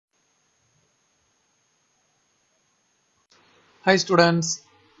Hi students,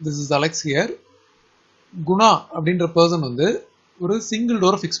 this is Alex here. Guna அப்படின்ற person வந்து ஒரு single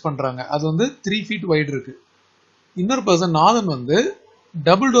door fix பண்றாங்க. அது வந்து 3 feet wide இருக்கு. இன்னொரு person நாதன் வந்து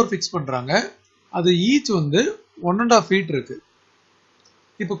double door fix பண்றாங்க. அது each வந்து 1.5 feet இருக்கு.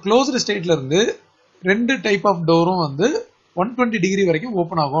 இப்போ closed stateல இருந்து ரெண்டு type of டோரும் வந்து 120 degree வரைக்கும்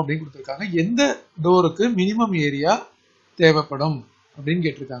ஓபன் ஆகும் அப்படின்னு கொடுத்திருக்காங்க. எந்த டோருக்கு மினிமம் ஏரியா தேவைப்படும் அப்படின்னு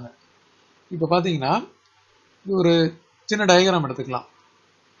கேட்டிருக்காங்க. இப்போ பாத்தீங்கன்னா இது ஒரு சின்ன டயகிராம் எடுத்துக்கலாம்.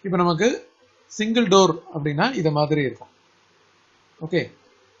 இப்போ நமக்கு சிங்கிள் டோர் அப்படின்னா இத மாதிரி இருக்கும். ஓகே,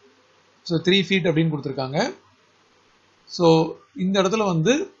 ஸோ 3 feet அப்படின்னு கொடுத்துருக்காங்க. ஸோ இந்த இடத்துல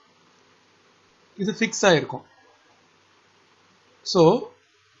வந்து இது ஃபிக்ஸ் ஆயிருக்கும். ஸோ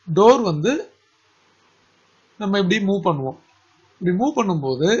டோர் வந்து நம்ம இப்படி மூவ் பண்ணுவோம். இப்படி மூவ்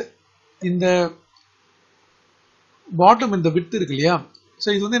பண்ணும்போது இந்த பாட்டம் இந்த விட்த் இருக்கு இல்லையா, ஸோ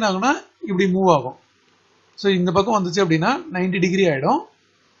இது வந்து என்ன ஆகும்னா இப்படி மூவ் ஆகும். ஸோ இந்த பக்கம் வந்துச்சு அப்படின்னா 90 டிகிரி ஆயிடும்.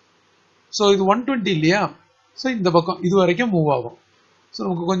 ஸோ இது 120 இல்லையா, ஸோ இந்த பக்கம் இது வரைக்கும் மூவ் ஆகும். ஸோ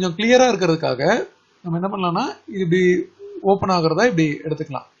நமக்கு கொஞ்சம் கிளியரா இருக்கிறதுக்காக நம்ம என்ன பண்ணலாம்னா இது இப்படி ஓப்பன் ஆகுறதா இப்படி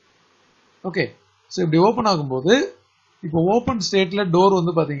எடுத்துக்கலாம். ஓகே, ஸோ இப்படி ஓப்பன் ஆகும்போது இப்போ ஓப்பன் ஸ்டேட்ல டோர்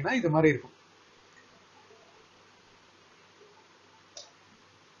வந்து பாத்தீங்கன்னா இது மாதிரி இருக்கும்.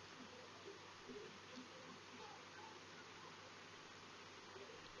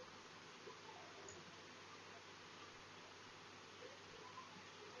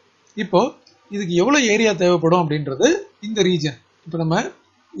 இப்போ இதுக்கு எவ்வளவு ஏரியா தேவைப்படும் அப்படின்றது இந்த ரீஜன். இப்போ நம்ம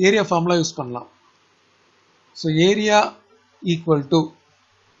ஏரியா ஃபார்முலா யூஸ் பண்ணலாம். So area equal to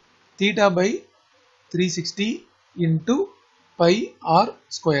theta by 360 into by R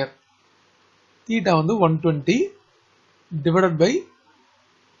square. Theta வந்து 120 டிவைடட் பை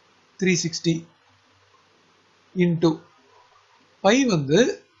 360 இன்டூ பை வந்து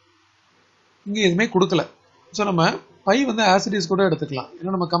இங்க எதுவுமே கொடுக்கல. ஸோ நம்ம பை வந்து ஆசிடிஸ் கூட எடுத்துக்கலாம்,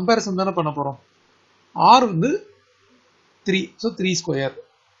 ஏன்னா நம்ம கம்பேரிசன் தானே பண்ண போறோம். ஆர் வந்து 3, ஸோ 3 ஸ்கொயர்.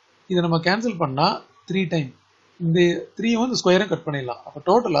 இதை நம்ம கேன்சல் பண்ணா 3 டைம் இந்த 3 வந்து ஸ்கொயரை கட் பண்ணிடலாம். அப்போ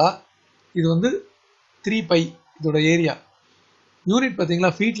டோட்டலா இது வந்து 3 பை. இதோட ஏரியா யூனிட்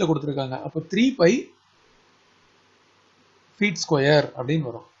பார்த்தீங்களா ஃபீட்ல கொடுத்துருக்காங்க. அப்போ 3 பை ஃபீட் ஸ்கொயர் அப்படின்னு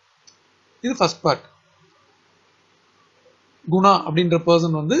வரும். இது ஃபர்ஸ்ட் பார்ட். குணா அப்படின்ற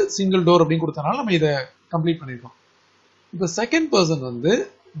பர்சன் வந்து சிங்கிள் டோர் அப்படின்னு கொடுத்தனால நம்ம இதை கம்ப்ளீட் பண்ணிருக்கோம். இப்போ செகண்ட் பர்சன் வந்து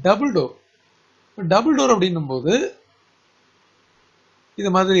டபுள் டோர். டபுள் டோர் அப்படின்னும் போது இது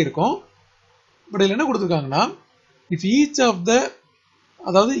மாதிரி இருக்கும். பட் இதில் என்ன கொடுத்துருக்காங்கன்னா இஃப் ஈச் ஆஃப் த,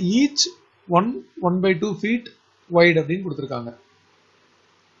 அதாவது ஈச் 1/2 feet வைட் அப்படின்னு கொடுத்துருக்காங்க.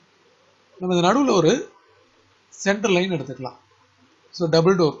 நம்ம இந்த நடுவில் ஒரு சென்டர் லைன் எடுத்துக்கலாம். ஸோ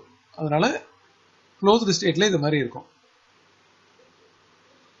டபுள் டோர், அதனால க்ளோஸ்டு ஸ்டேட்ல இது மாதிரி இருக்கும்.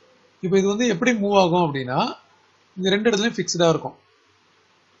 இப்போ இது வந்து எப்படி மூவ் ஆகும் அப்படின்னா இந்த ரெண்டு இடத்துலையும் ஃபிக்ஸ்டா இருக்கும்.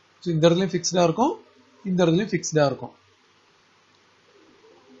 ஸோ இந்த இடத்துலையும் ஃபிக்ஸ்டா இருக்கும், இந்த இடத்துலையும் ஃபிக்ஸ்டா இருக்கும்.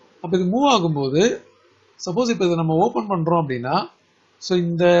 அப்போ இது மூவ் ஆகும்போது சப்போஸ் இப்போ இதை நம்ம ஓப்பன் பண்றோம் அப்படின்னா ஸோ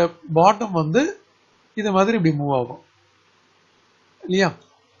இந்த பாட்டம் வந்து இது மாதிரி இப்படி மூவ் ஆகும் இல்லையா.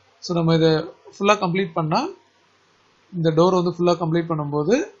 ஸோ நம்ம இதை ஃபுல்லா கம்ப்ளீட் பண்ணா இந்த டோர் வந்து ஃபுல்லா கம்ப்ளீட்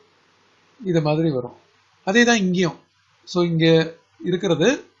பண்ணும்போது இது மாதிரி வரும். அதே தான் இங்கேயும். ஸோ இங்க இருக்கிறது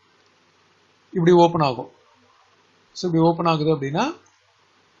இப்படி ஓப்பன் ஆகும். ஸோ இப்படி ஓப்பன் ஆகுது அப்படின்னா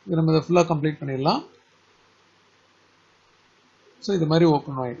இது நம்ம இதை ஃபுல்லா கம்ப்ளீட் பண்ணிடலாம். ஸோ இது மாதிரி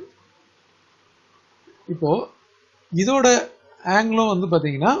ஓப்பன் ஆயிடும். இப்போ இதோட ஆங்கிளும் வந்து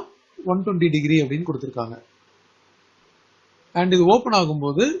பாத்தீங்கன்னா 120 டிகிரி அப்படின்னு கொடுத்துருக்காங்க. அண்ட் இது ஓப்பன்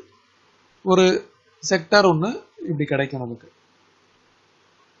ஆகும்போது ஒரு செக்டார் ஒன்று இப்படி கிடைக்கும் நமக்கு.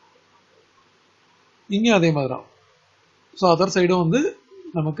 இங்கேயும் அதே மாதிரி தான். ஸோ அதர் சைடும் வந்து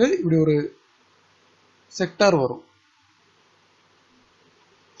நமக்கு இப்படி ஒரு செக்டார் வரும்.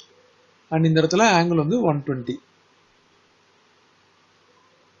 அண்ட் இந்த இடத்துல ஆங்கிள் வந்து 120.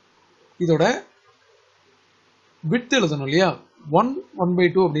 இதோட விட்த் எழுதணும் இல்லையா.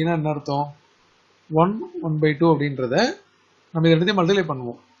 1/2 அப்படின்னா என்ன அர்த்தம்? 1/2 அப்படின்றத நம்ம இதை எடுத்து மல்டிப்ளை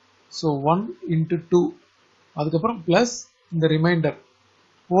பண்ணுவோம். ஸோ 1 into 2, அதுக்கப்புறம் பிளஸ் இந்த ரிமைண்டர்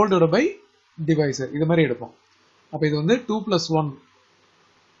ஹோல்டோட பை டிவைசர், இது மாதிரி எடுப்போம். அப்போ இது வந்து 2 +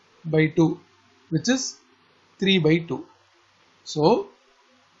 1/2 which is 3/2. ஸோ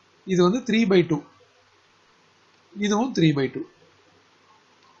இது வந்து 3/2, இதுவும் 3/2.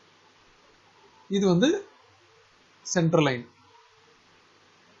 இது வந்து சென்ட்ரல் லைன்.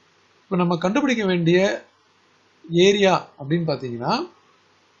 இப்போ நம்ம கண்டுபிடிக்க வேண்டிய ஏரியா அப்படின்னு பார்த்தீங்கன்னா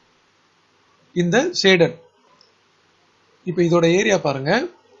இந்த ஷேடட். இப்போ இதோட ஏரியா பாருங்க.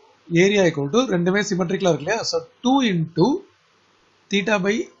 ஏரியா ஈக்குவல் டு ரெண்டுமே சிமெட்ரிக்கலா இருக்கு இல்லையா. So 2 into theta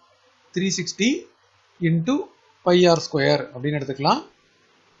by 360 into pi r square அப்படின்னு எடுத்துக்கலாம்.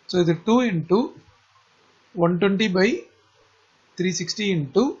 ஸோ இது 2 into 120 by 360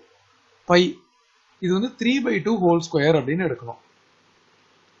 into pi. இது வந்து 3 by 2 whole square அப்படின்னு எடுக்கணும்.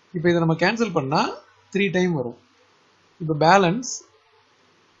 இப்போ இதை நம்ம கேன்சல் பண்ணா 3 டைம் வரும். இப்போ balance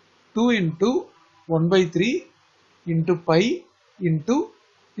 2 into 1 by 3 into pi into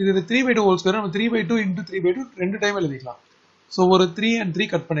இது 3 by 2 whole square. நம்ம 3 by 2 into 3 by 2 ரெண்டு டைம் எழுதிக்கலாம். ஸோ ஒரு 3 and 3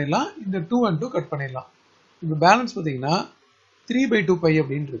 கட் பண்ணிடலாம், இந்த 2 and 2 கட் பண்ணிடலாம். இப்போ பேலன்ஸ் பார்த்தீங்கன்னா 3 by 2 pi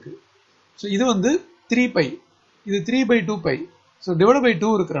அப்படின்னு இருக்கு. ஸோ இது வந்து 3 pi, இது 3 by 2 pi. So divide by 2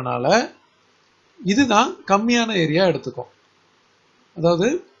 இருக்கிறனால இதுதான் கம்மியான ஏரியா எடுத்துக்கும். அதாவது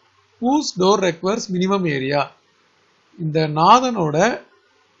whose door requires minimum area, இந்த நாதனோட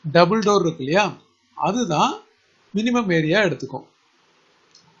டபுள் டோர் இருக்கு இல்லையா, அதுதான் மினிமம் ஏரியா எடுத்துக்கும்.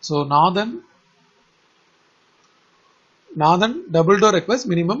 ஸோ நாதன் double door request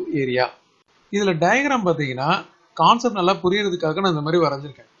minimum area. இதில் டயக்ராம் பார்த்தீங்கன்னா கான்செப்ட் நல்லா புரியறதுக்காக நான் இந்த மாதிரி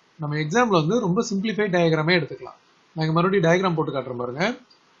வரைஞ்சிருக்கேன். நம்ம எக்ஸாம்பிள் வந்து ரொம்ப சிம்பிளிஃபைட் டயக்ராமே எடுத்துக்கலாம். நான் இங்கே மறுபடியும் டயக்ராம் போட்டு காட்டுறேன் பாருங்க.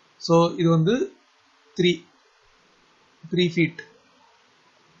 ஸோ இது வந்து 3 ஃபீட்.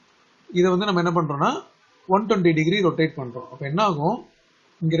 இதை வந்து நம்ம என்ன பண்ணுறோம்னா 120 டிகிரி ரொட்டேட் பண்ணுறோம். அப்போ என்ன ஆகும்,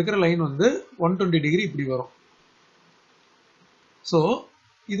 இங்கே இருக்கிற லைன் வந்து 120 டிகிரி இப்படி வரும். ஸோ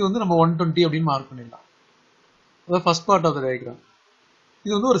இது வந்து நம்ம 120 அப்படின்னு மார்க் பண்ணிடலாம். அதாவது first part of the diagram.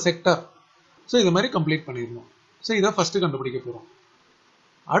 இது வந்து ஒரு செக்டர். ஸோ இது மாதிரி கம்ப்ளீட் பண்ணிடணும். ஸோ இதை ஃபர்ஸ்ட் கண்டுபிடிக்க போகிறோம்.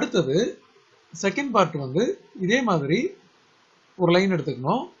 அடுத்தது செகண்ட் பார்ட் வந்து இதே மாதிரி ஒரு லைன்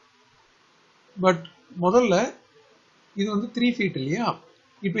எடுத்துக்கணும். பட் முதல்ல இது வந்து 3 ஃபீட் இல்லையா,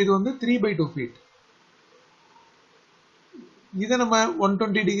 இப்போ இது வந்து 3 by 2 ஃபீட். இதை நம்ம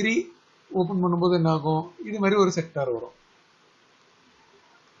 120 டிகிரி ஓப்பன் பண்ணும்போது என்ன ஆகும், இது மாதிரி ஒரு செக்டார் வரும்.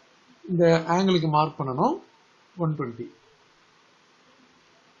 இந்த ஆங்கிளுக்கு மார்க் பண்ணணும் 120.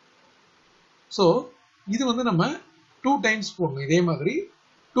 ஸோ இது வந்து நம்ம 2 டைம்ஸ் போடணும். இதே மாதிரி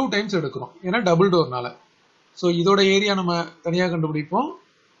 2 டைம்ஸ் எடுக்கிறோம், ஏன்னா டபுள் டோர்னால. ஸோ இதோட ஏரியா நம்ம தனியாக கண்டுபிடிப்போம்,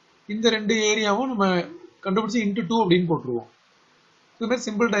 இந்த ரெண்டு ஏரியாவும் நம்ம கண்டுபிடிச்சி இன்ட்டு 2 அப்படின்னு போட்டுருவோம். இது மாதிரி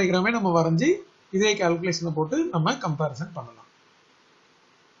சிம்பிள் டயக்ராமே நம்ம வரைஞ்சி இதே கால்குலேஷனை போட்டு நம்ம கம்பேரிசன் பண்ணலாம்.